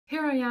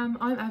here I am,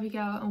 I'm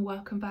Abigail and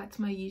welcome back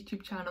to my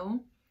YouTube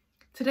channel.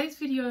 Today's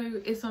video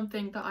is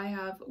something that I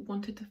have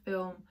wanted to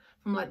film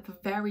from like the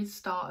very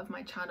start of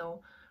my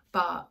channel,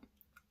 but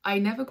I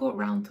never got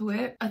around to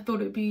it. I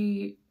thought it'd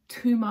be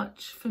too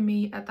much for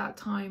me at that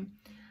time,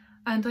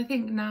 and I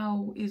think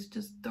now is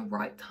just the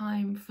right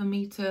time for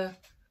me to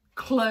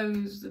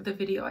close the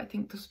video. I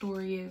think the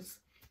story is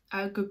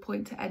a good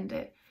point to end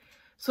it.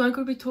 So I'm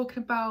going to be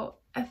talking about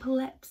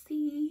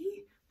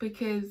epilepsy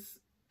because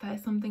that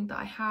is something that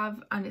I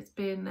have, and it's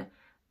been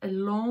a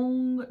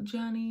long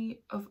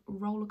journey of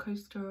roller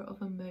coaster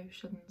of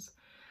emotions.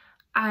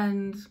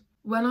 And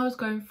when I was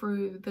going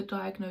through the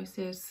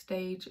diagnosis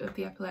stage of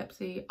the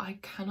epilepsy, I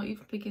cannot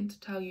even begin to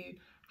tell you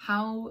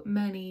how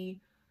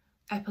many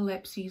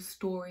epilepsy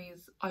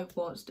stories I've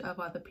watched of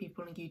other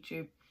people on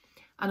YouTube,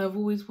 and I've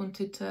always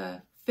wanted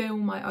to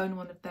film my own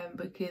one of them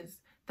because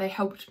they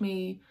helped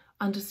me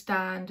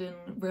understand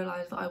and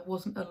realise that I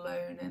wasn't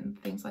alone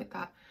and things like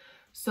that.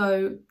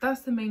 So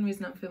that's the main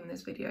reason I'm filming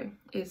this video,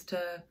 is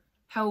to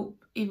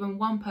help even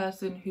one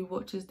person who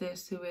watches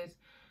this who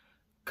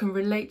can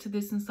relate to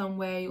this in some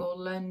way, or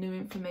learn new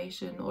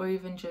information, or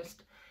even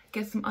just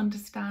get some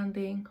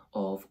understanding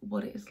of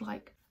what it is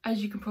like.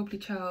 As you can probably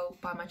tell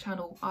by my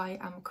channel, I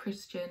am a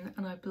Christian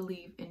and I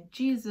believe in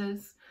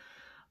Jesus.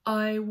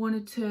 I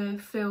wanted to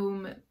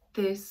film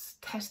this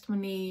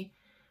testimony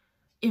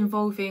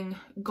involving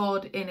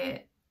God in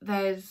it.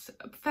 There's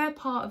a fair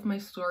part of my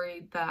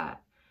story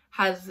that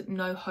has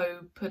no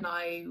hope and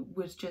I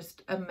was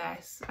just a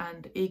mess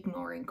and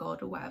ignoring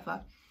God or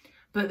whatever,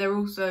 but there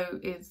also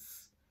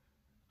is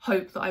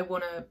hope that I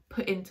want to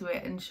put into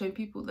it and show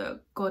people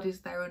that God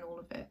is there in all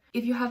of it.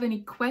 If you have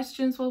any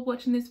questions while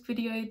watching this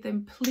video,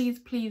 then please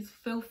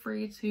feel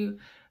free to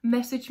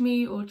message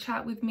me or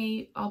chat with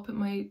me. I'll put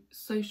my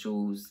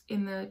socials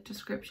in the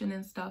description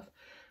and stuff,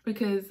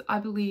 because I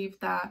believe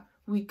that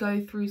we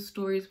go through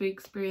stories, we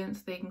experience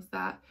things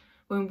that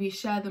when we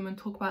share them and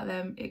talk about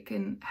them, it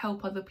can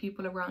help other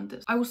people around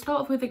us. I will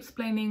start off with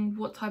explaining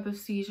what type of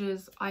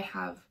seizures I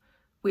have,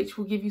 which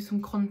will give you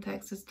some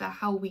context as to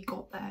how we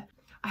got there.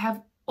 I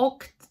have oh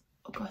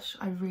gosh,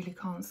 I really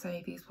can't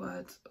say these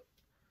words.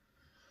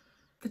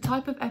 The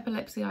type of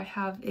epilepsy I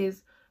have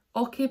is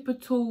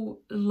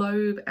occipital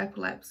lobe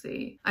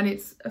epilepsy, and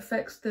it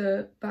affects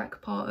the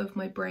back part of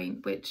my brain,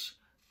 which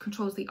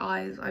controls the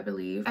eyes, I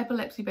believe.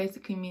 Epilepsy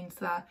basically means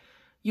that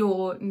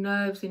your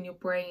nerves in your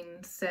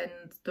brain send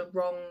the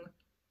wrong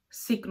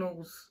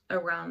signals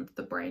around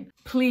the brain.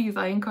 Please,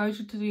 I encourage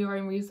you to do your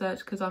own research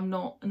because I'm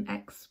not an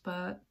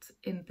expert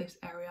in this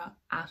area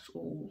at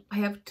all. I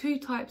have two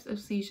types of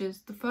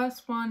seizures. The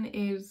first one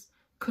is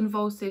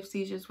convulsive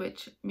seizures,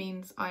 which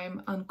means I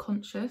am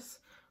unconscious,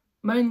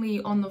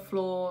 mainly on the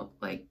floor,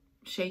 like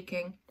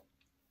shaking.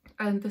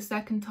 And the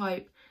second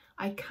type,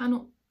 I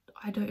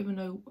don't even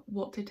know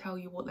what to tell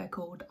you what they're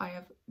called. I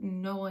have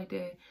no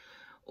idea.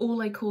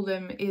 All I call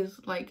them is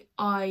like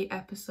eye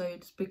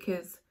episodes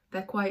because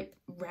they're quite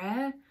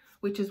rare,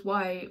 which is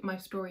why my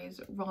story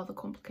is rather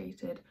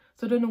complicated.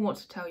 So I don't know what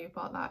to tell you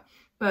about that,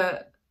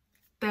 but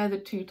they're the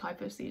two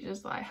types of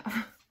seizures that I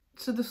have.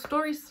 So the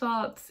story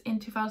starts in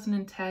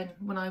 2010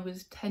 when I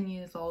was 10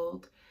 years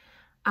old,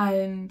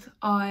 and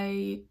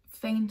I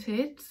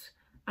fainted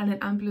and an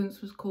ambulance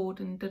was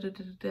called and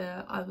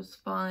I was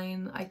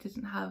fine. I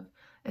didn't have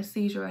a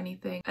seizure or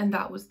anything, and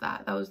that was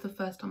that. That was the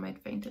first time I'd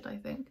fainted, I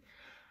think.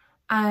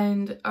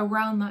 And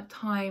around that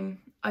time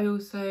I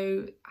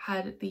also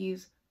had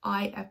these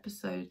eye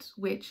episodes,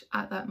 which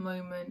at that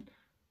moment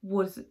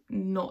was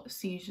not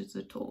seizures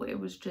at all. It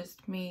was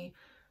just me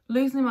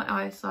losing my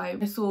eyesight.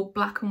 I saw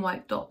black and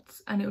white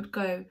dots and it would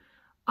go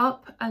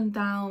up and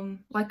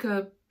down like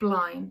a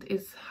blind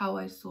is how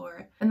I saw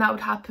it, and that would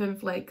happen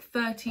for like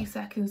 30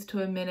 seconds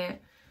to a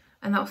minute,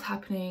 and that was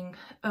happening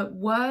at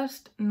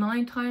worst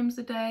 9 times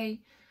a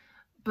day,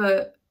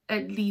 but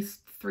at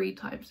least 3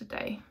 times a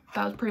day.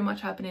 That was pretty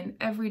much happening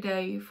every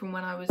day from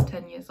when I was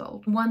 10 years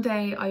old. One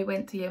day I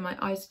went to get my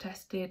eyes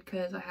tested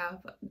because I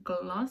have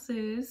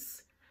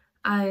glasses,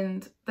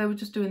 and they were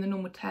just doing the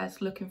normal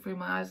test, looking through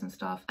my eyes and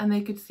stuff, and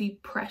they could see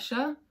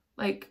pressure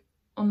like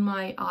on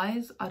my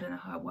eyes. I don't know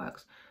how it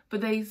works, but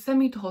they sent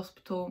me to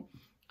hospital.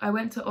 I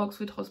went to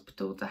Oxford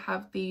Hospital to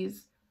have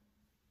these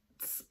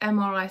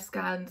MRI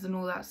scans and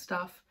all that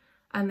stuff,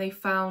 and they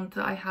found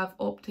that I have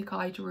optic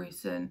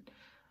iderusing,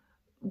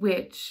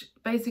 which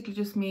basically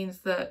just means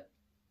that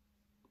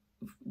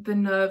the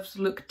nerves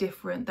look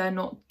different. They're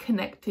not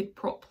connected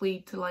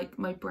properly to like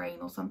my brain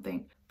or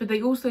something. But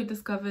they also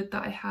discovered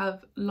that I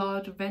have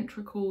large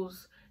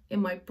ventricles in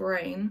my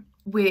brain,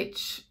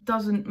 which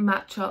doesn't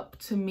match up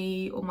to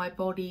me or my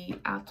body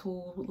at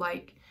all.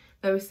 Like,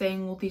 they were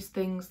saying all these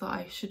things that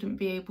I shouldn't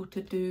be able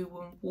to do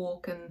and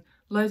walk and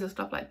loads of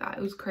stuff like that.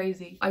 It was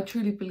crazy. I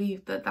truly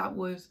believe that that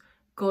was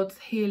God's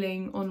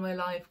healing on my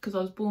life because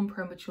I was born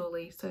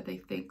prematurely, so they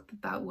think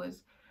that that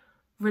was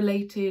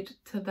related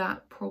to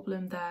that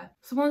problem there.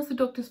 So once the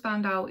doctors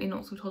found out in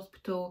Oxford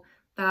Hospital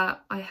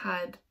that I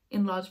had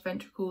enlarged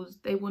ventricles,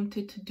 they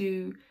wanted to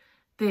do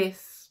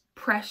this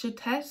pressure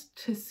test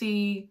to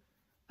see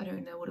I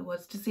don't know what it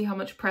was, to see how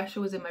much pressure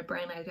was in my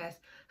brain, I guess.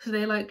 So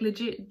they like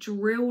legit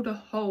drilled a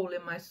hole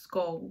in my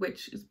skull,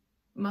 which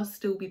must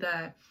still be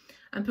there,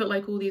 and put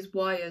like all these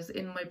wires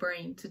in my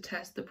brain to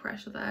test the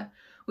pressure there,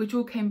 which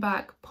all came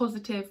back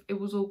positive. It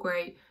was all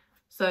great.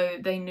 So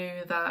they knew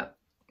that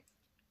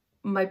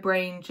my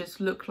brain just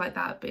looked like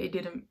that, but it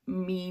didn't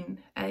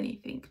mean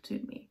anything to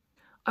me.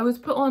 I was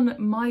put on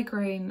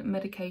migraine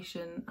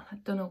medication. I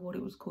don't know what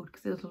it was called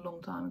because it was a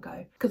long time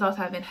ago, because I was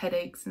having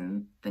headaches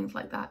and things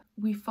like that.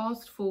 We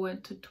fast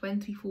forward to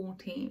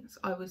 2014, so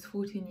I was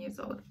 14 years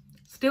old.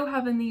 Still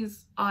having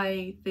these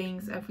eye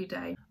things every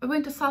day. I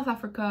went to South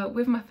Africa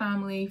with my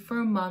family for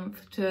a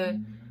month to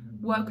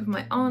work with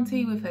my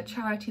auntie with her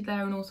charity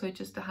there, and also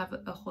just to have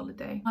a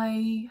holiday.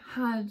 I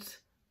had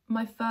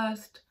my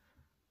first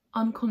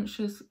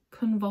unconscious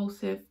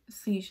convulsive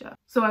seizure.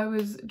 So I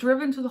was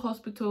driven to the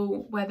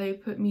hospital where they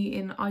put me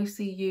in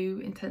ICU,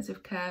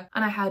 intensive care,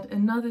 and I had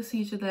another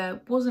seizure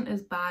there. Wasn't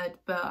as bad,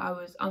 but I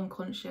was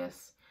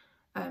unconscious.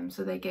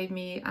 So they gave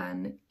me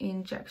an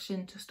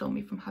injection to stop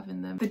me from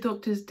having them. The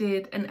doctors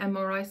did an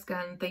MRI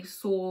scan. They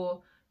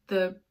saw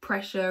the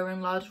pressure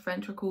and large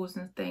ventricles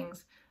and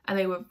things, and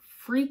they were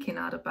freaking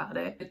out about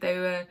it. They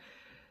were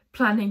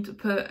planning to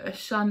put a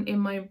shunt in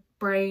my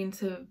brain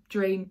to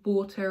drain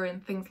water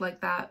and things like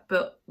that,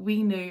 but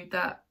we knew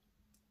that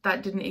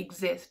that didn't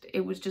exist.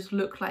 It was just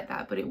looked like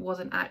that, but it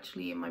wasn't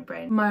actually in my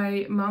brain.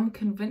 My mum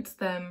convinced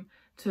them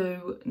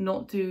to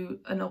not do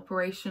an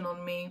operation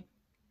on me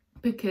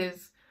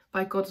because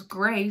by God's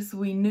grace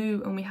we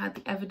knew and we had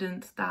the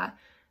evidence that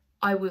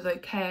I was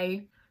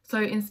okay.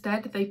 So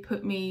instead they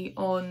put me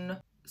on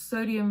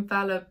sodium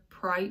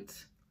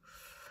valproate,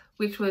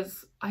 which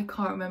was, I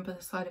can't remember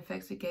the side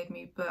effects it gave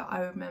me, but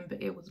I remember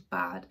it was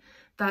bad.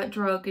 That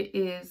drug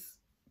is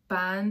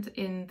banned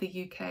in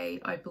the UK,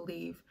 I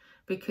believe,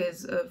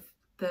 because of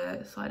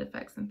the side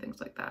effects and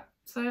things like that.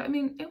 So, I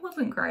mean, it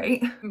wasn't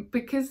great.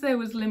 Because there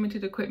was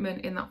limited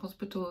equipment in that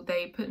hospital,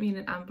 they put me in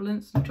an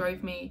ambulance and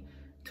drove me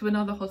to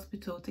another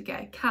hospital to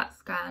get a CAT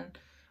scan,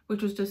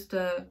 which was just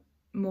a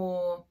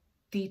more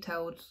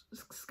detailed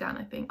scan,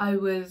 I think. I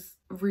was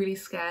really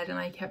scared and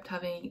I kept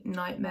having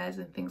nightmares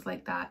and things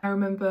like that. I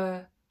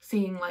remember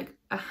seeing like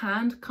a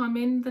hand come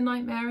in the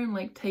nightmare and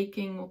like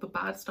taking all the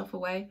bad stuff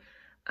away,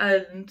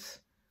 and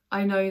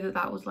I know that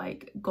that was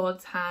like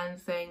God's hand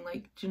saying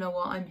like, do you know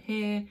what, I'm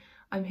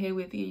here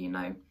with you, you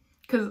know,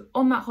 because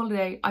on that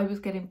holiday I was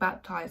getting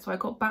baptized. So I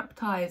got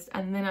baptized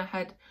and then I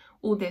had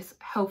all this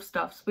health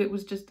stuff, so it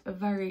was just a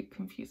very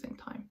confusing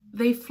time.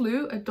 They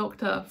flew a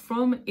doctor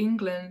from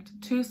England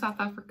to South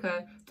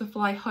Africa to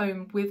fly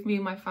home with me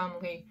and my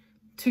family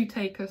to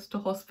take us to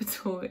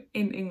hospital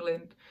in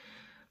England.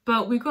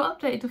 But we got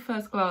updated to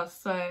first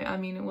class, so I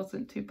mean it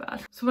wasn't too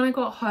bad. So when I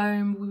got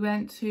home, we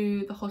went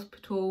to the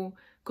hospital,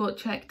 got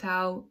checked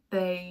out.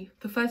 The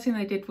first thing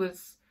they did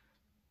was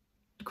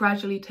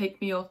gradually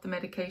take me off the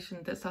medication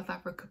that South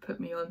Africa put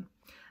me on.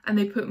 And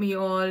they put me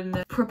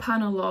on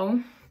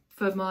propranolol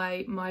for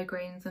my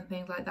migraines and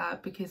things like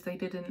that, because they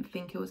didn't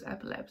think it was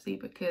epilepsy,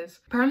 because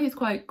apparently it's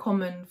quite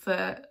common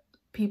for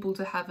people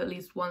to have at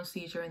least one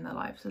seizure in their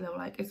life. So they were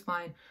like, it's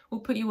fine,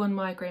 we'll put you on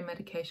migraine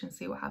medication,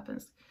 see what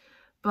happens.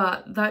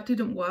 But that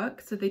didn't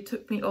work, so they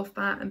took me off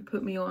that and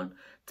put me on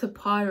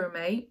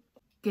topiramate.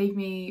 Gave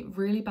me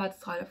really bad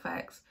side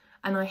effects,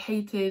 and I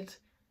hated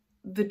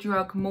the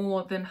drug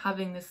more than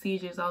having the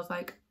seizures. I was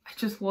like, I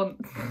just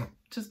want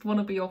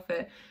to be off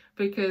it,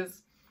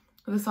 because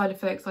of the side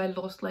effects. I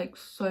lost like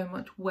so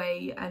much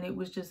weight and it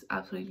was just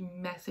absolutely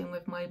messing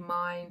with my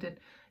mind, and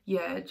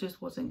yeah, it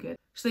just wasn't good.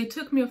 So they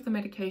took me off the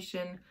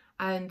medication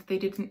and they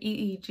did an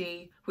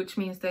EEG, which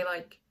means they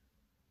like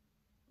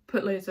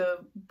put loads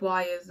of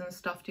wires and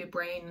stuff to your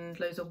brain and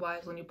loads of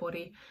wires on your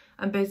body,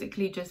 and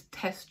basically just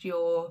test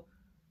your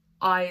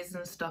eyes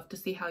and stuff to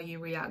see how you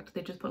react.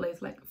 They just put loads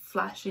of like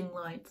flashing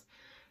lights,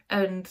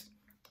 and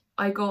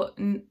I got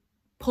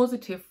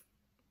positive,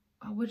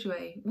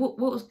 what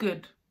was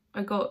good?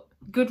 I got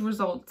good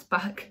results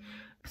back,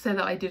 so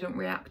that I didn't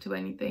react to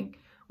anything,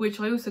 which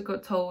I also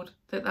got told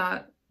that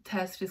that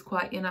test is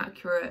quite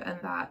inaccurate and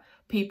that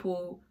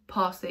people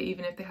pass it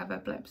even if they have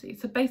epilepsy.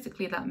 So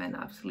basically that meant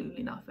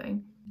absolutely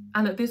nothing.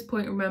 And at this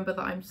point, remember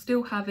that I'm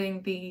still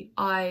having the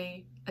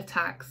eye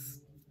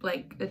attacks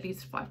like at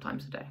least 5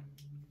 times a day.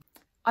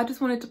 I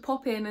just wanted to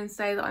pop in and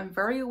say that I'm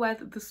very aware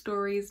that the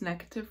story is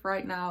negative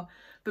right now,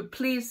 but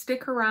please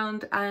stick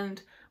around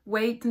and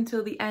wait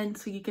until the end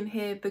so you can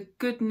hear the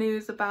good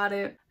news about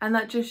it. And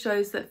that just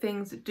shows that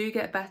things do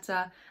get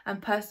better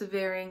and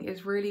persevering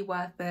is really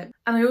worth it.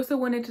 And I also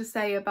wanted to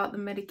say about the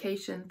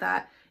medication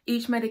that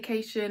each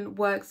medication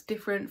works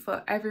different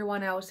for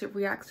everyone else. It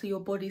reacts to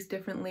your bodies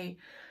differently.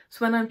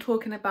 So when I'm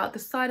talking about the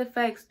side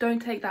effects, don't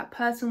take that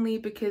personally,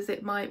 because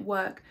it might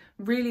work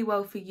really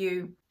well for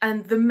you.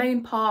 And the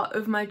main part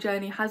of my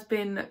journey has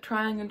been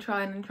trying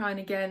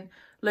again,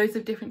 loads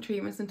of different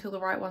treatments until the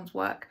right ones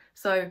work.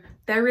 So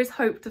there is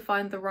hope to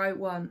find the right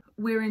one.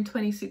 We're in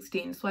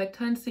 2016, so I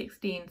turned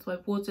 16, so I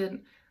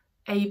wasn't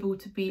able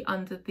to be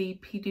under the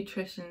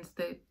pediatricians,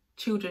 the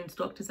children's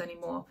doctors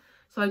anymore.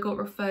 So I got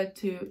referred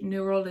to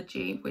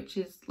neurology, which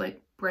is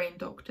like brain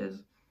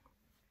doctors,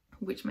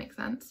 which makes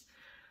sense.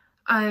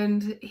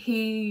 And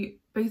he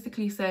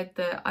basically said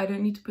that I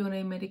don't need to be on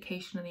any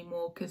medication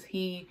anymore because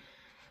he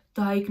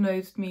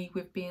diagnosed me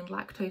with being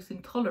lactose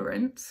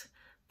intolerant.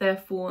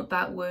 Therefore,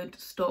 that would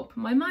stop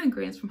my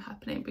migraines from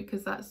happening,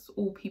 because that's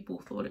all people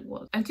thought it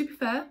was. And to be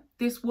fair,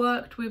 this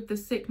worked with the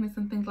sickness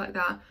and things like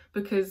that,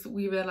 because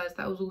we realised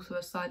that was also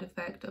a side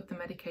effect of the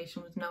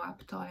medication, was no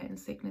appetite and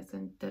sickness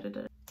and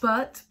da-da-da.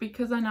 But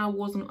because I now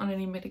wasn't on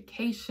any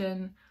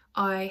medication,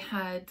 I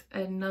had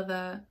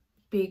another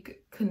big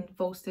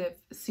convulsive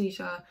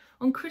seizure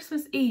on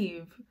Christmas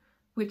Eve,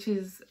 which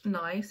is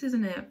nice,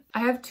 isn't it?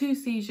 I have 2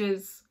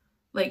 seizures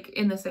like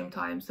in the same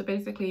time. So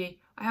basically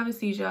I have a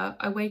seizure,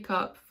 I wake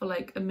up for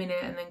like a minute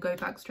and then go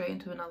back straight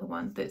into another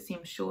one that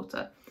seems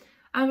shorter.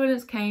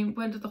 Ambulance came,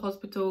 went to the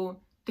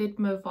hospital, did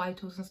my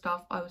vitals and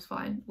stuff, I was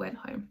fine, went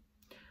home.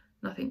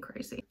 Nothing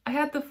crazy. I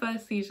had the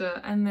first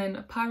seizure, and then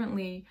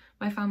apparently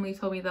my family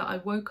told me that I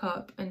woke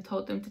up and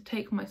told them to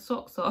take my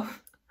socks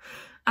off,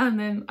 and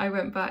then I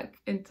went back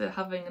into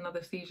having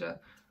another seizure.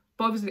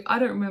 But obviously I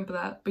don't remember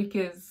that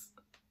because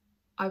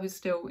I was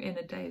still in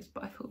a daze,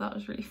 but I thought that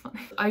was really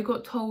funny. I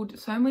got told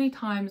so many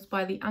times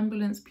by the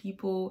ambulance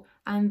people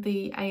and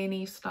the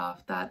A&E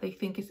staff that they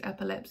think it's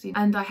epilepsy,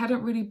 and I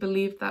hadn't really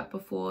believed that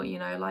before, you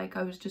know, like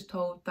I was just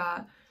told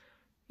that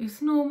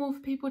it's normal for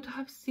people to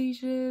have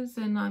seizures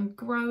and I'm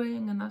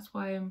growing and that's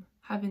why I'm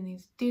having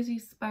these dizzy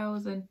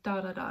spells and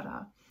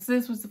da-da-da-da. So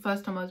this was the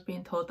first time I was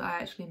being told that I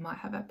actually might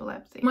have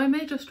epilepsy. My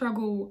major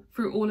struggle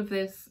through all of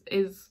this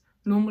is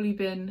normally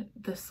been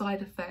the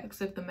side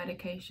effects of the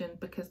medication,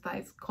 because that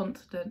is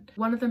constant.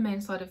 One of the main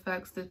side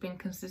effects that's been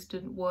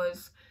consistent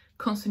was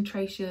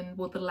concentration,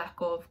 well, the lack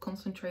of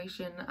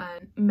concentration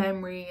and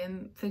memory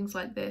and things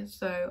like this.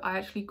 So I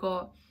actually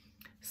got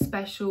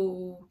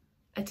special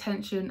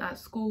attention at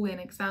school in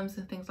exams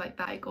and things like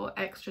that. I got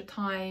extra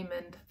time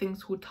and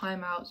things called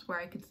timeouts where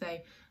I could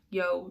say,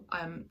 yo,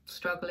 I'm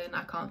struggling,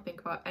 I can't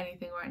think about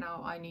anything right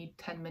now, I need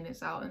 10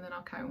 minutes out, and then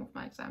I'll carry on with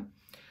my exam.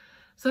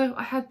 So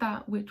I had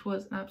that, which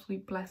was an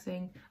absolute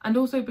blessing. And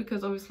also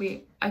because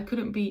obviously I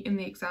couldn't be in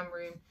the exam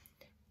room,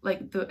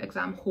 like the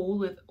exam hall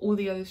with all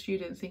the other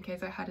students in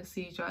case I had a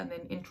seizure and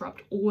then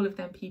interrupt all of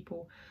them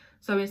people.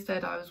 So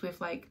instead I was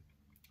with like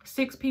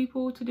 6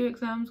 people to do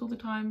exams all the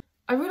time.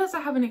 I realised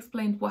I haven't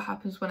explained what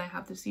happens when I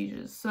have the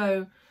seizures.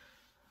 So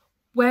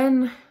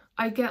when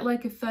I get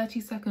like a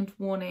 30-second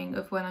warning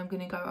of when I'm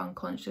going to go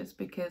unconscious,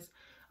 because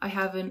I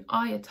have an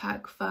eye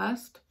attack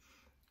first,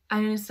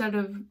 and instead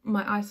of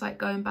my eyesight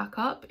going back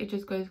up, it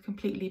just goes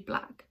completely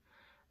black.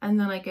 And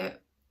then I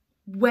get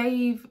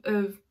wave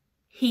of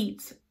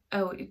heat.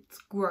 Oh, it's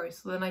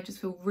gross. Then I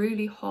just feel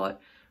really hot,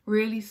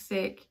 really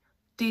sick,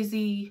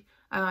 dizzy,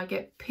 and I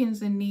get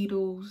pins and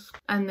needles,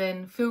 and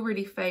then feel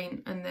really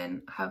faint, and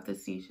then have the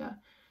seizure.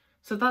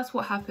 So that's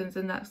what happens,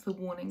 and that's the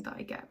warning that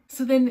I get.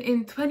 So then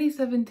in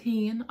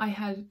 2017, I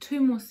had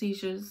 2 more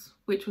seizures,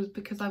 which was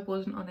because I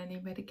wasn't on any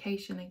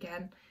medication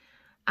again.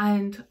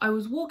 And I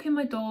was walking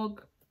my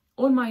dog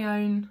on my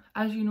own,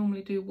 as you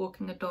normally do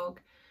walking a dog,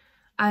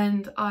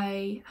 and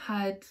I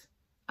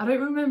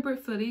don't remember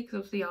it fully because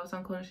obviously I was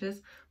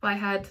unconscious, but I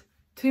had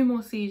 2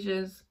 more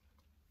seizures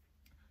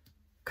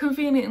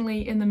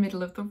conveniently in the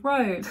middle of the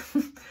road.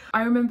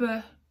 I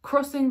remember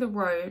crossing the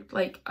road,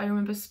 like I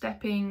remember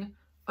stepping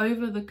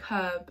over the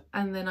curb,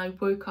 and then I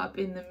woke up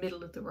in the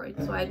middle of the road.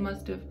 So I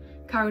must have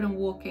carried on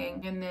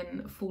walking and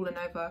then fallen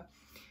over,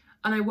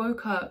 and I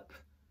woke up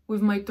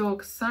with my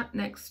dog sat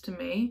next to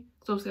me,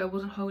 so obviously I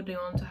wasn't holding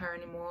on to her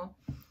anymore,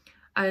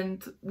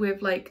 and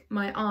with like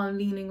my arm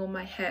leaning on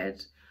my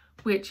head,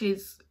 which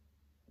is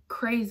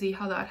crazy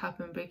how that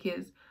happened,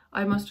 because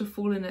I must have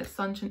fallen at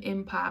such an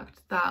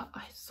impact that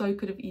I so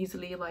could have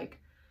easily like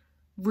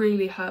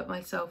really hurt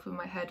myself with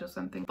my head or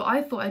something. But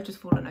I thought I'd just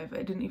fallen over,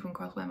 it didn't even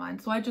cross my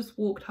mind, so I just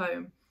walked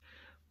home.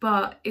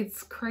 But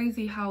it's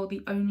crazy how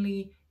the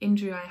only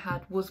injury I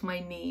had was my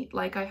knee.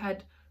 Like I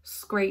had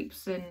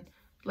scrapes and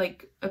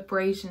like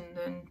abrasion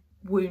and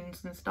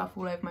wounds and stuff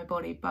all over my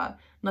body, but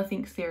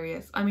nothing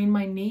serious. I mean,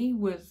 my knee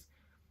was,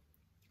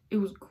 it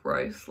was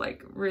gross,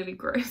 like really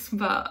gross,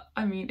 but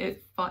I mean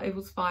it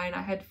was fine.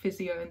 I had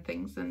physio and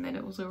things, and then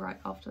it was all right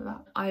after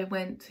that. I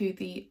went to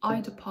the eye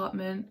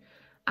department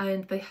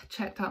and they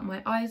checked out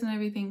my eyes and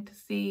everything to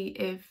see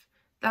if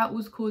that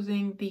was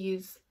causing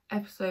these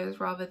episodes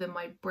rather than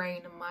my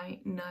brain and my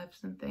nerves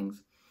and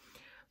things.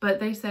 But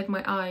they said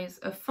my eyes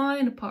are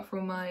fine apart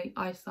from my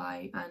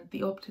eyesight and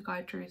the optic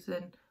eye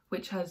drusen,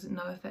 which has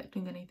no effect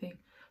on anything.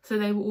 So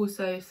they were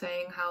also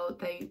saying how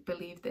they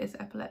believe that it's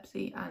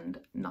epilepsy and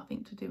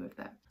nothing to do with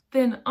that.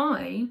 Then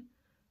I,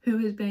 who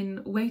has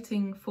been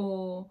waiting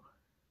for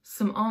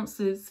some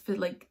answers for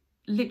like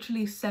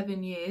literally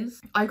 7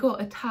 years, I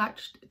got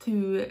attached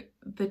to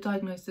the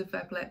diagnosis of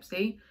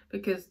epilepsy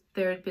because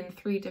there had been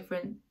 3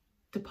 different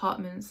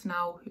departments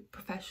now,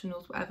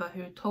 professionals, whatever,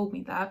 who had told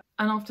me that.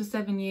 And after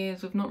 7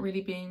 years of not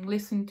really being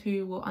listened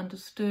to or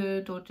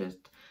understood, or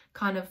just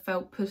kind of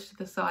felt pushed to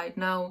the side,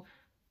 now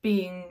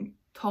being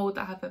told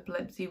that I have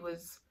epilepsy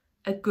was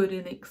a good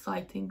and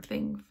exciting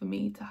thing for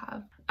me to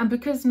have. And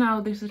because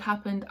now this had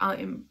happened out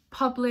in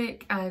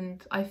public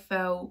and I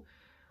felt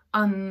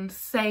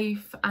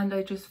unsafe and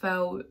I just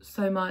felt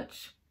so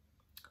much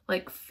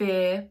like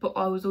fear, but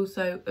I was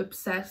also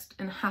obsessed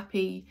and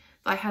happy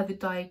that I had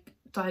the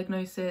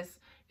diagnosis.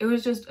 It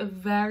was just a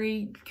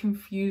very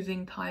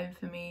confusing time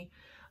for me.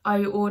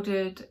 I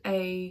ordered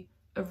a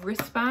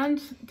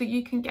wristband that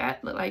you can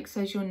get that like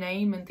says your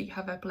name and that you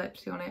have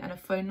epilepsy on it and a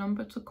phone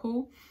number to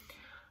call.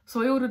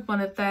 So I ordered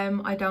one of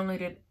them. I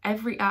downloaded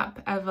every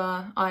app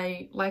ever.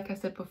 Like I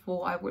said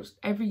before, I watched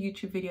every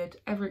YouTube video to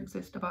ever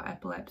exist about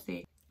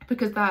epilepsy,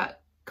 because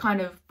that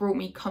kind of brought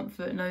me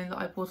comfort knowing that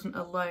I wasn't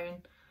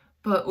alone,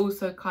 but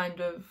also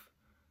kind of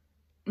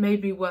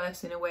made me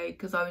worse in a way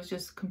because I was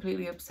just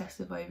completely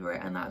obsessive over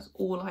it and that's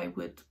all I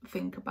would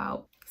think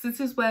about. So this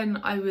is when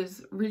I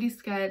was really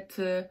scared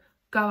to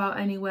go out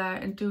anywhere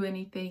and do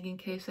anything in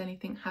case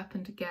anything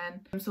happened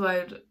again. So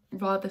I'd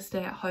rather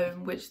stay at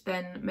home, which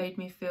then made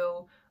me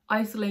feel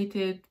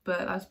isolated,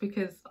 but that's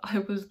because I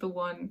was the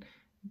one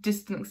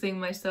distancing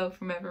myself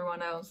from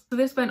everyone else. So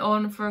this went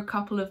on for a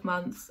couple of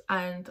months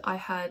and I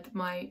had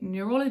my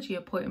neurology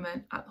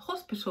appointment at the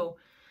hospital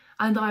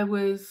and I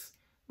was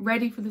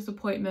ready for this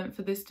appointment,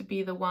 for this to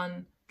be the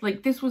one,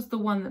 like this was the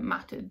one that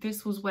mattered.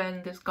 This was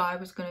when this guy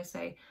was going to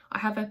say, I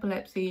have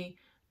epilepsy,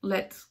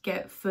 let's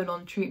get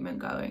full-on treatment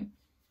going.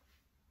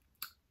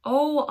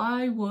 Oh,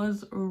 I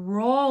was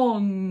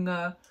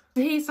wrong.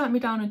 He sat me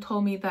down and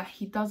told me that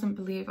he doesn't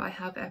believe I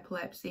have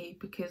epilepsy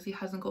because he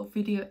hasn't got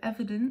video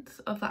evidence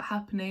of that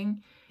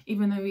happening,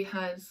 even though he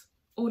has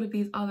all of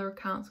these other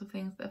accounts of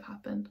things that have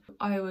happened.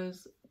 I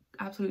was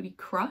absolutely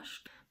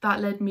crushed.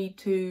 That led me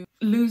to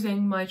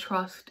losing my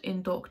trust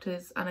in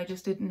doctors and I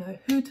just didn't know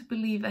who to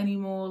believe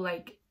anymore.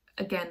 Like,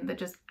 again, that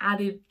just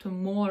added to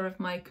more of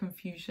my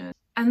confusion.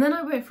 And then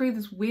I went through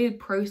this weird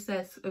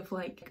process of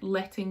like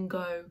letting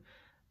go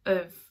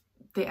of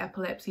the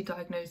epilepsy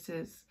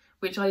diagnosis,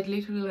 which I'd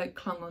literally like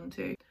clung on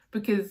to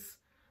because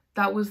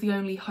that was the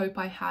only hope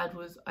I had,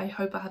 was I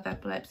hope I have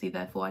epilepsy,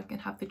 therefore I can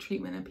have the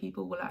treatment and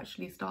people will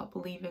actually start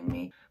believing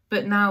me.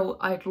 But now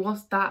I'd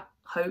lost that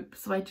hope,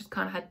 so I just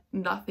kind of had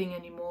nothing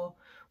anymore,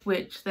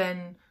 which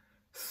then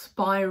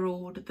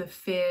spiraled the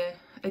fear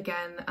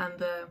again, and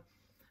the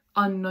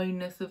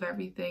unknownness of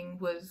everything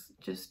was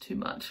just too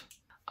much.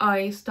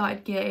 I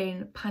started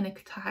getting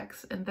panic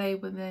attacks and they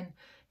were then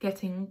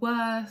getting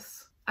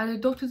worse. I had a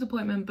doctor's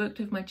appointment booked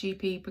with my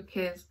GP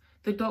because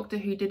the doctor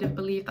who didn't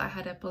believe that I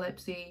had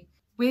epilepsy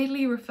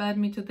weirdly referred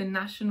me to the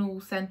National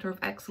Centre of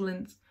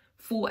Excellence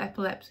for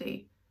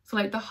Epilepsy. So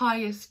like the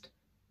highest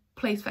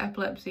place for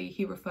epilepsy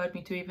he referred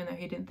me to, even though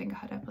he didn't think I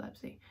had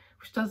epilepsy,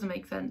 which doesn't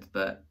make sense,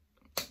 but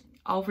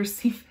I'll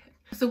receive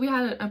it. So we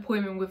had an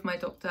appointment with my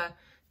doctor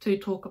to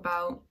talk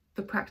about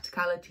the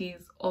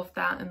practicalities of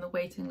that and the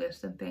waiting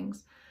list and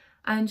things.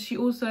 And she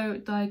also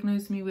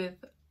diagnosed me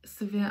with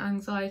severe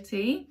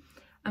anxiety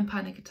and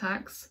panic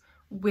attacks,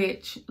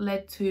 which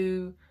led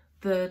to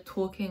the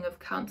talking of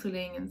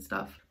counselling and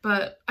stuff.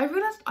 But I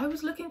realised, I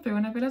was looking through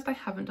and I realised I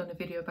haven't done a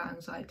video about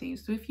anxiety.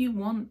 So if you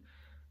want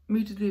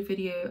me to do a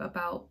video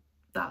about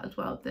that as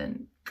well,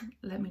 then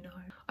let me know.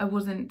 I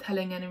wasn't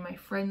telling any of my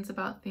friends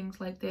about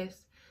things like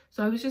this.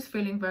 So I was just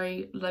feeling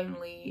very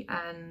lonely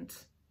and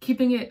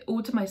keeping it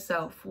all to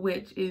myself,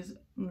 which is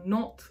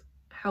not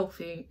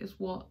healthy, is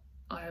what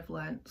I have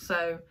learned.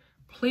 So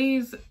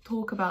please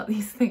talk about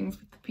these things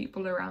with the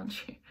people around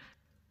you.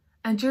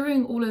 And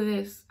during all of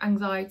this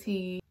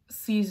anxiety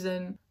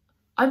season,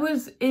 I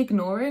was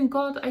ignoring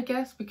God, I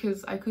guess,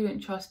 because I couldn't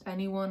trust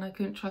anyone. I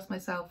couldn't trust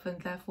myself,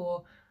 and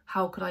therefore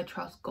how could I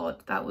trust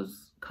God? That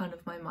was kind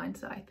of my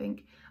mindset, I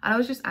think. And I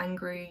was just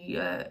angry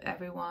at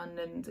everyone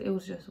and it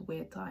was just a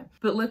weird time.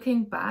 But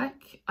looking back,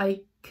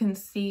 I can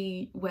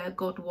see where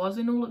God was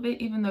in all of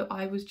it. Even though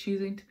I was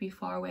choosing to be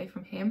far away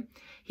from him,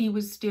 he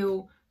was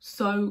still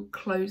so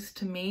close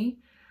to me.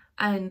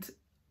 And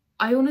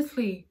I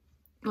honestly,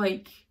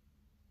 like,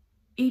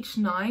 each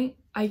night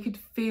I could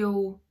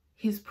feel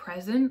his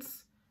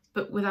presence,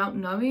 but without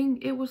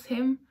knowing it was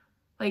him.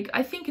 Like,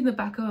 I think in the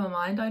back of my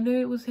mind I knew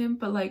it was him,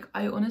 but like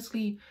I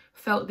honestly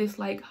felt this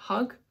like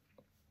hug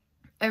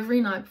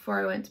every night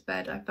before I went to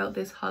bed. I felt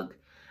this hug,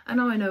 and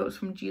now I know it was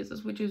from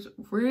Jesus, which is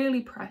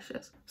really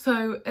precious.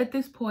 So at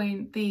this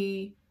point,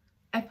 the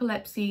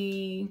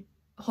epilepsy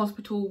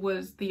hospital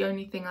was the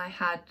only thing I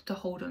had to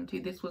hold on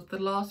to. This was the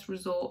last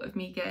resort of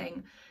me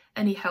getting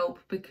any help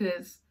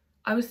because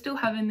I was still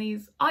having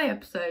these eye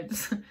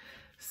episodes.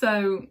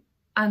 So,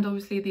 and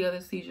obviously the other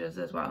seizures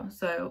as well.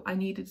 So I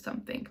needed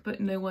something, but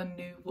no one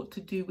knew what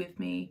to do with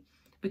me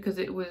because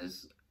it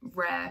was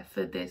rare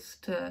for this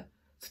to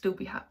still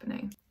be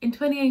happening. In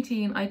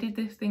 2018, I did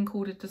this thing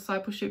called a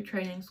discipleship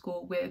training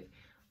school with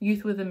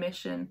Youth with a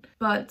Mission,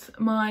 but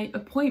my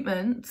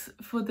appointment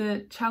for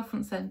the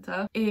Chalfont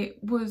Centre,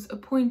 it was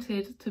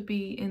appointed to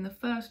be in the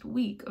first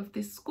week of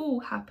this school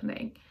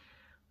happening.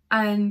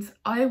 And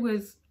I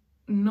was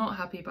not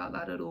happy about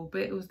that at all,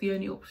 but it was the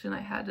only option I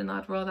had, and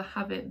I'd rather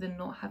have it than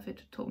not have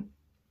it at all.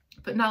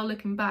 But now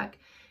looking back,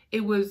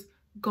 it was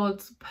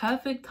God's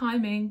perfect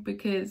timing,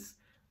 because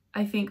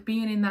I think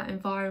being in that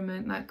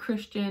environment, that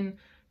Christian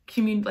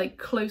community, like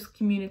close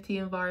community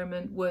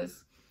environment,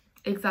 was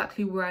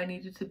exactly where I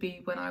needed to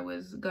be when I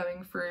was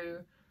going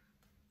through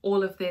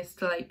all of this,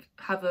 to like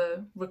have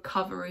a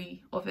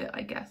recovery of it,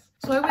 I guess.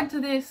 So I went to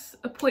this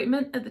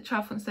appointment at the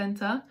Chalfont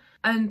Centre,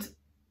 and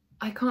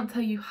I can't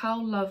tell you how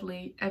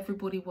lovely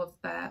everybody was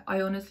there.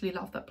 I honestly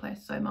love that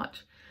place so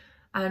much.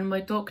 And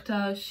my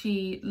doctor,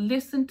 she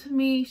listened to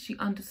me, she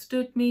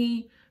understood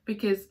me,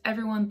 because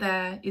everyone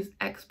there is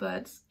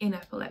experts in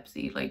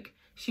epilepsy. Like,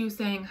 she was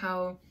saying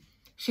how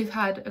she's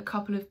had a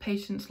couple of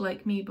patients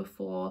like me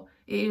before.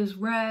 It is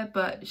rare,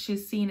 but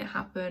she's seen it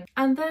happen.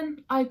 And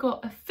then I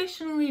got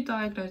officially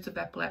diagnosed with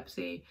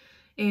epilepsy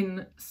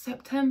in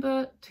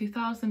September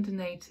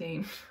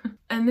 2018.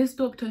 And this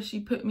doctor, she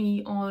put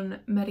me on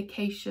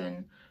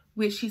medication,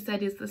 which she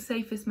said is the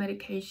safest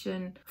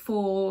medication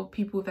for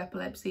people with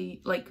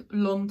epilepsy, like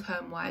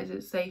long-term wise.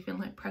 It's safe in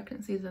like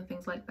pregnancies and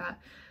things like that.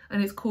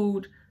 And it's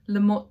called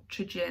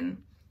lamotrigine.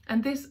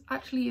 And this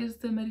actually is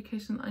the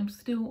medication I'm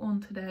still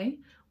on today,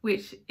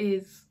 which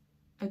is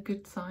a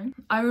good sign.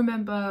 I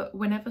remember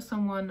whenever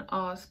someone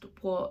asked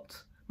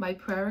what my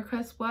prayer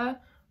requests were,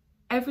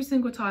 every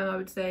single time I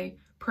would say,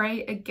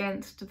 pray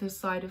against the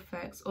side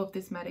effects of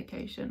this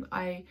medication.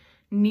 I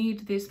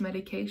need this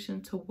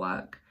medication to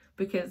work,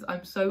 because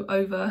I'm so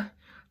over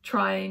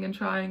trying and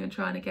trying and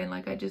trying again.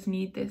 Like, I just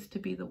need this to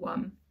be the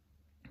one.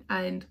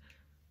 And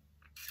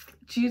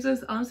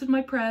Jesus answered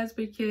my prayers,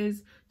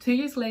 because 2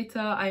 years later,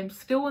 I'm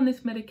still on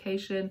this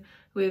medication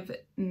with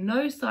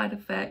no side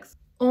effects.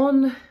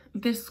 On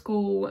this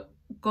school,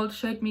 God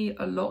showed me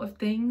a lot of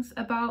things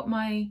about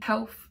my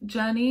health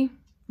journey.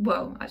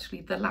 Well,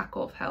 actually the lack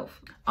of health.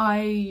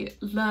 I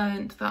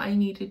learned that I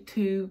needed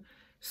to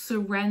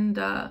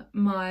surrender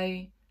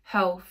my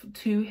health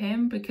to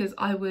him, because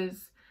I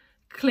was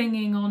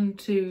clinging on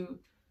to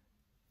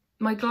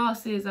my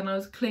glasses and I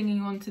was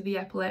clinging on to the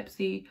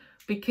epilepsy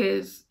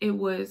because it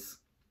was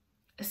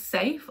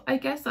safe, I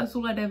guess. That's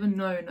all I'd ever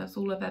known. That's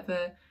all I've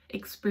ever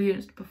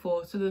experienced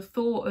before. So the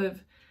thought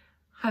of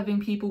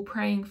having people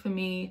praying for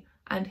me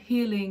and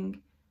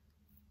healing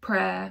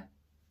prayer,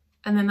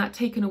 and then that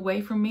taken away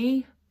from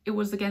me, it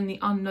was again the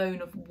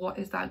unknown of what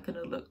is that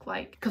going to look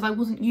like, because I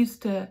wasn't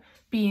used to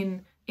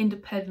being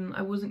independent.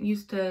 I wasn't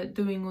used to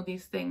doing all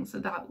these things, so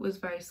that was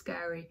very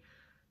scary.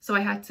 So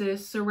I had to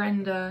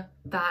surrender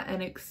that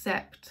and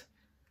accept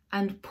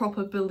and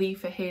proper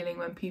belief for healing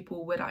when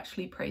people would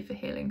actually pray for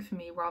healing for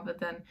me, rather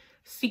than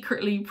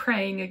secretly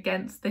praying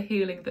against the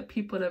healing that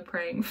people are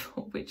praying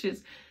for, which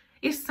is,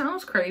 it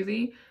sounds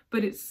crazy,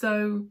 but it's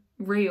so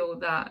real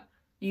that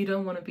you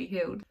don't want to be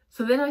healed.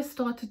 So then I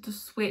started to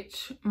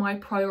switch my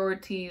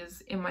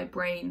priorities in my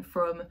brain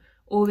from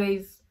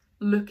always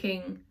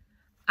looking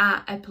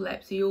at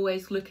epilepsy,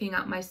 always looking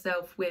at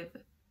myself with,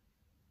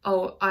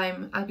 oh,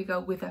 I'm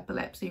Abigail with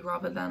epilepsy,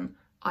 rather than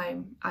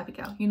I'm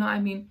Abigail. You know what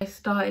I mean? I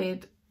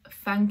started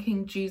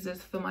thanking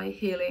Jesus for my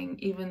healing,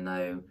 even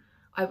though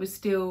I was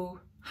still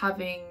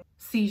having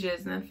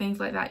seizures and things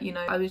like that. You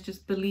know, I was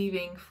just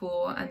believing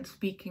for and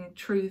speaking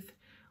truth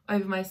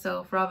over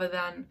myself, rather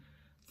than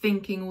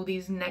thinking all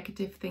these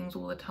negative things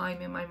all the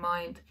time in my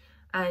mind.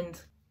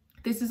 And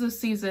this is a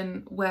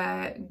season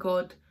where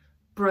God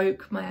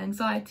broke my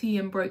anxiety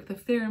and broke the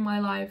fear in my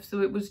life.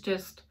 So it was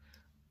just,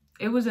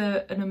 it was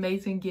an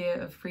amazing year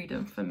of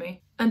freedom for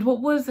me. And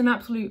what was an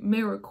absolute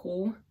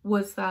miracle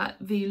was that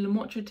the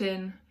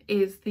lamotrigine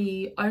is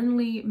the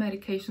only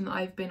medication that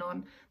I've been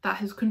on that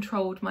has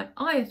controlled my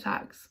eye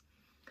attacks.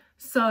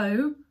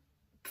 So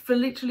for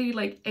literally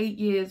like 8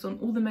 years on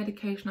all the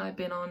medication I've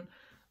been on,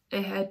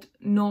 it had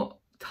not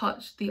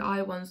touched the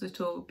eye ones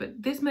at all,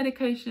 but this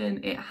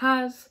medication it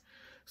has.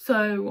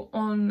 So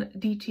on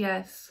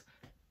DTS,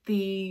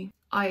 the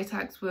eye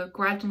attacks were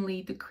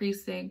gradually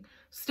decreasing,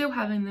 still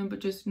having them, but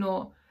just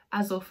not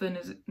as often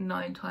as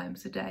 9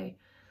 times a day.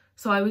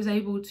 So I was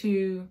able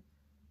to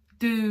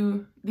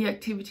do the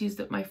activities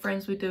that my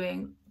friends were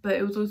doing, but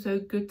it was also a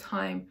good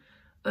time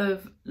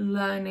of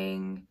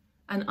learning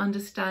and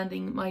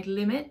understanding my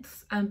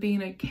limits and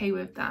being okay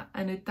with that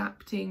and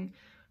adapting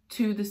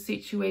to the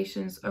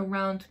situations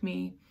around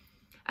me.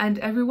 And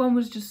everyone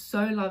was just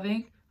so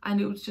loving, and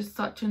it was just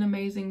such an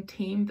amazing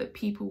team that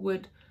people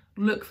would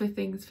look for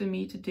things for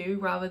me to do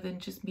rather than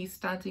just me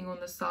standing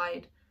on the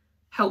side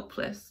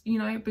helpless, you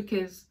know,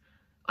 because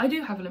I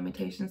do have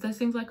limitations. There's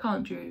things I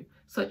can't do,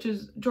 such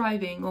as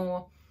driving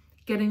or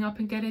getting up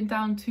and getting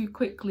down too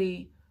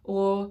quickly,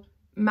 or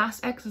mass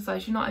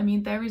exercise, you know what I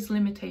mean? There is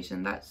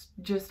limitation. That's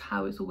just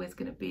how it's always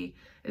going to be.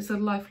 It's a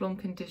lifelong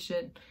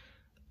condition.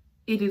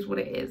 It is what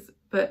it is.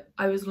 But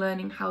I was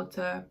learning how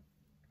to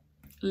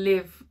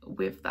live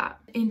with that.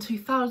 In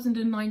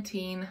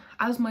 2019,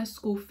 as my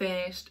school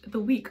finished, the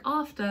week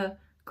after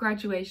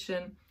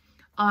graduation,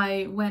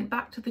 I went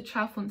back to the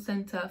Chalfont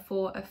Centre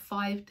for a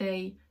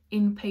 5-day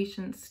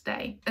inpatient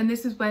stay. And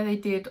this is where they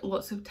did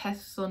lots of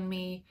tests on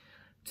me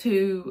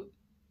to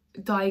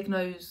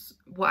diagnose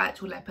what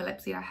actual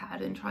epilepsy I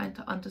had and trying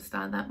to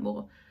understand that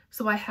more.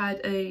 So I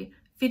had a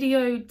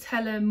video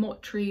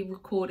telemetry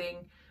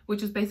recording,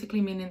 which is basically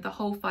meaning the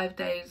whole 5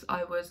 days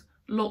I was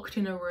locked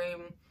in a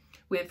room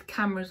with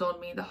cameras on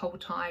me the whole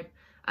time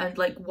and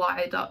like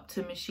wired up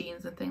to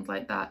machines and things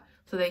like that,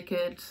 so they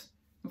could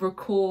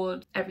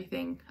record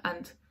everything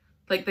and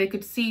like they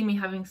could see me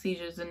having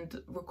seizures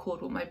and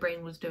record what my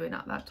brain was doing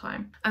at that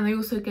time. And they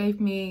also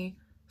gave me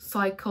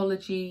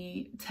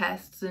psychology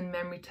tests and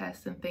memory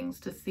tests and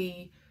things to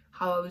see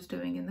how I was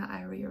doing in that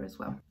area as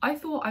well. I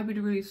thought I would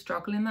really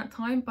struggle in that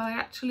time, but I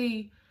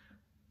actually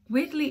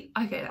weirdly,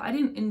 okay, I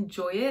didn't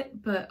enjoy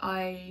it, but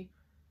I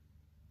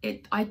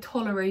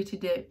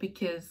tolerated it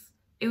because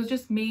it was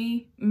just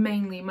me,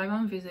 mainly. My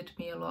mum visited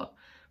me a lot,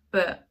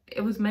 but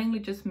it was mainly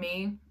just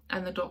me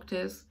and the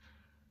doctors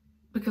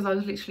because I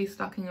was literally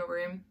stuck in a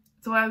room.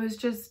 So I was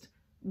just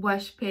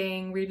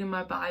worshipping, reading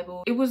my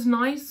Bible. It was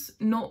nice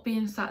not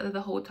being sat there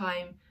the whole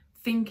time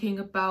thinking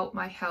about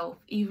my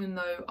health, even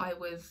though I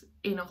was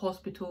in a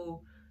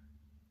hospital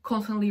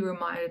constantly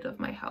reminded of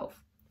my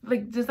health.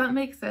 Like, does that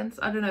make sense?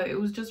 I don't know, it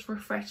was just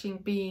refreshing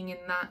being in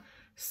that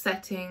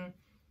setting,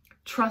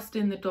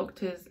 trusting the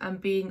doctors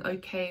and being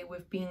okay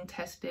with being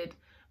tested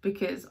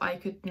because I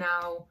could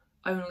now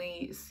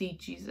only see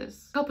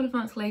Jesus. A couple of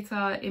months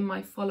later, in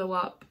my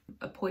follow-up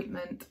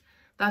appointment,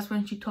 that's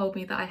when she told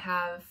me that I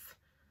have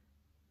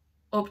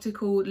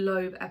optical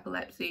lobe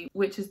epilepsy,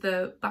 which is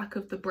the back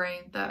of the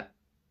brain that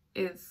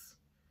is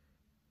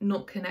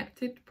not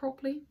connected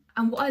properly.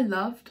 And what I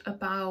loved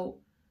about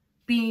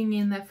being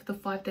in there for the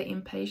 5-day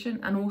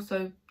inpatient and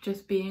also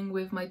just being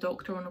with my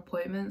doctor on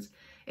appointments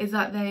is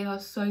that they are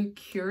so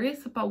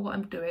curious about what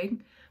I'm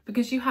doing,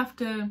 because you have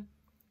to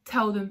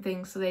tell them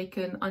things so they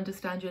can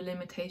understand your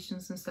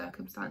limitations and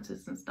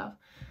circumstances and stuff,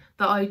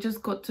 that I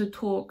just got to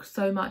talk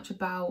so much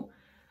about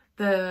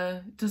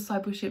the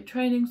discipleship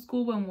training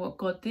school and what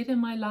God did in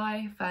my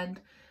life, and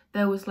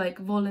there was like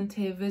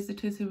volunteer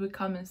visitors who would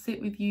come and sit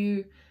with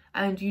you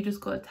and you just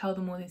got to tell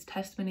them all these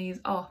testimonies.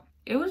 Oh,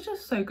 it was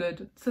just so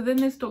good. So then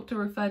this doctor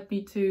referred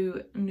me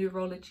to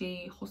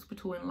neurology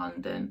hospital in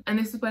London, and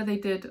this is where they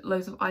did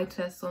loads of eye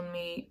tests on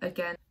me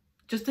again,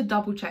 just to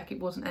double check it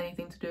wasn't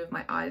anything to do with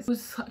my eyes. It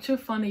was such a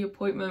funny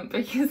appointment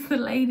because the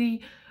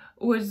lady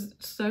was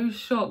so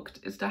shocked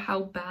as to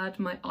how bad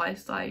my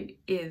eyesight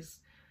is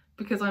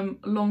because I'm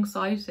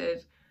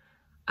long-sighted,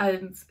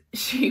 and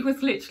she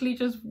was literally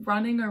just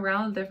running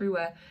around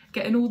everywhere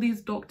getting all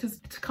these doctors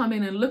to come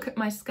in and look at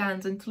my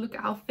scans and to look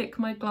at how thick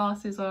my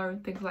glasses are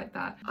and things like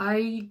that.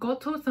 I got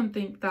told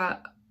something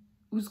that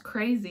was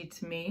crazy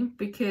to me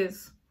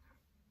because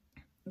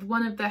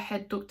one of the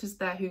head doctors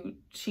there, who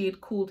she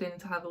had called in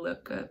to have a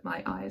look at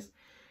my eyes,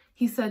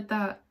 he said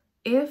that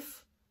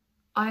if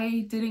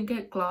I didn't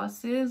get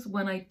glasses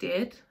when I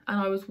did and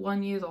I was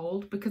 1 year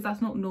old, because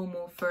that's not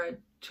normal for a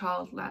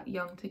child that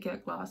young to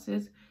get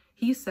glasses,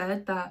 he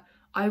said that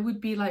I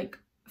would be like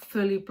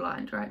fully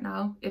blind right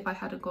now if I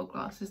hadn't got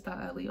glasses that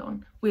early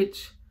on,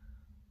 which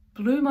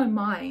blew my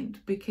mind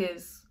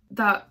because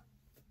that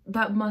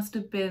must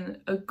have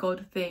been a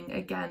God thing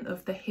again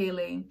of the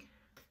healing.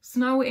 So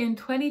now we're in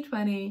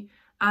 2020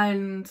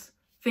 and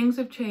things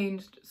have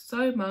changed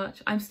so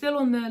much. I'm still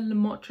on the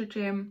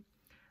lamotrigine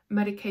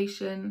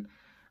medication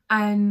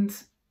and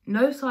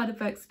no side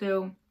effects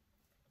still.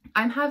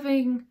 I'm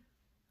having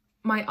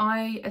my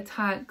eye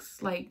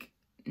attacks like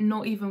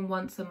not even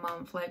once a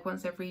month, like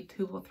once every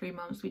 2 or 3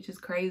 months, which is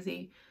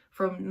crazy,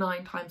 from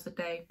 9 times a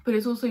day. But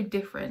it's also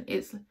different.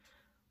 It's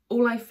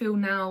all I feel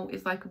now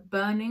is like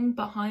burning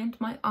behind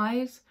my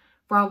eyes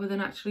rather than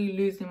actually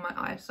losing my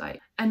eyesight.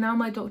 And now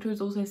my doctor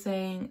is also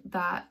saying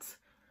that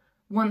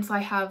once I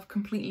have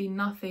completely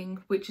nothing,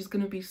 which is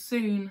going to be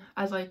soon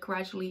as I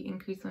gradually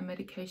increase my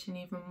medication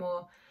even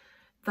more,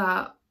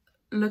 that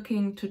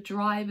looking to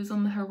drive is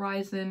on the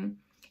horizon,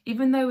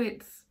 even though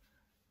it's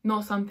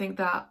not something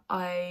that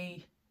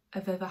I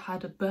have ever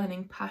had a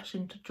burning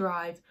passion to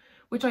drive,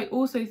 which I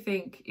also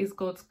think is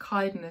God's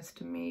kindness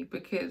to me,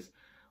 because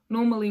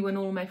normally when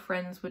all my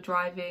friends were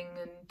driving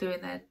and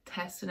doing their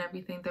tests and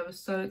everything, they were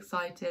so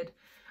excited,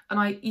 and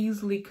I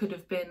easily could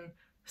have been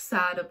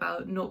sad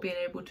about not being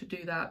able to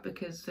do that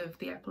because of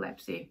the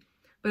epilepsy.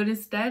 But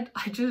instead,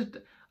 I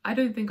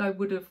don't think I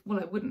would have, well,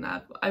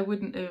 I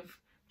wouldn't have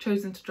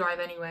chosen to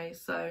drive anyway,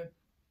 so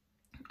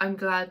I'm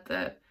glad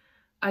that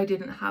I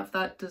didn't have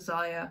that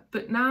desire.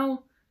 But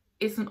now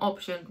it's an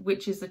option,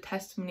 which is a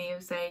testimony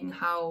of saying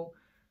how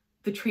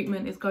the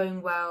treatment is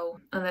going well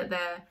and that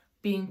they're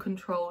being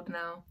controlled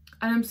now.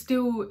 And I'm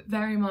still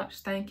very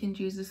much thanking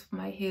Jesus for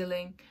my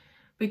healing,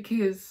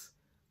 because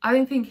I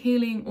don't think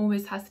healing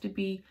always has to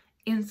be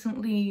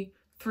instantly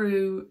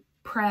through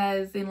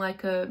prayers in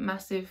like a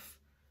massive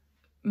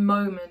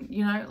moment,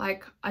 you know?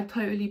 Like, I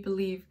totally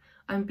believe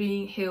I'm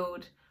being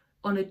healed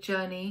on a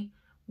journey,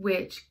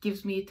 which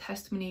gives me a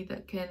testimony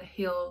that can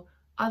heal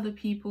other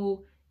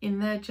people in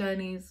their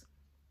journeys.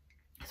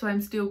 So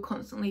I'm still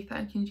constantly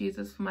thanking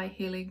Jesus for my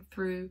healing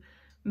through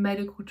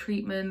medical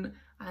treatment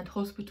and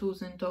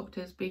hospitals and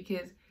doctors,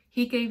 because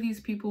he gave these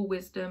people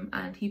wisdom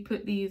and he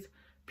put these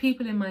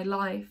people in my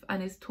life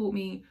and has taught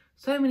me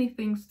so many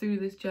things through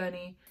this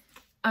journey.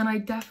 And I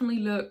definitely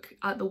look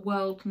at the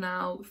world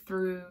now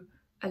through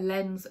a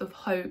lens of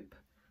hope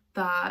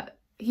that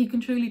he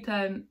can truly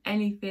turn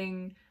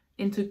anything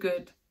into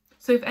good.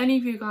 So if any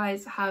of you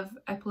guys have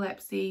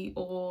epilepsy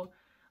or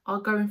are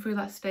going through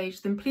that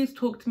stage, then please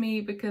talk to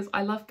me, because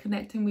I love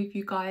connecting with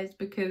you guys,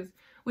 because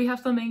we have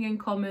something in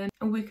common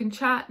and we can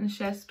chat and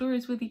share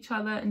stories with each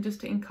other and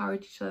just to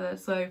encourage each other.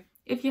 So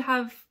if you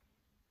have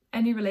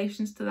any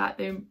relations to that,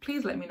 then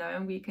please let me know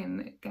and we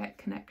can get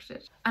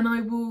connected. And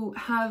I will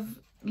have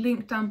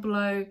linked down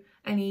below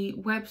any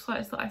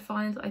websites that I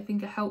find that I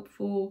think are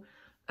helpful,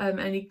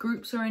 any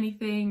groups or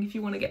anything, if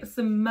you want to get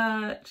some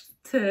merch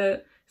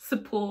to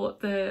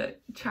support the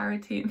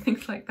charity and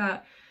things like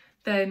that,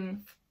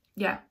 then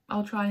yeah,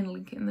 I'll try and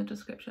link it in the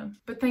description.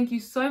 But thank you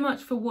so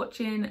much for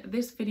watching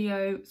this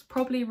video. It's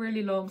probably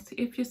really long, so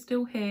if you're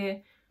still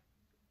here,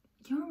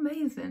 you're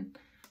amazing.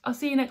 I'll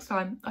see you next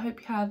time. I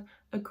hope you have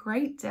a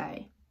great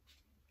day.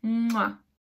 Mwah.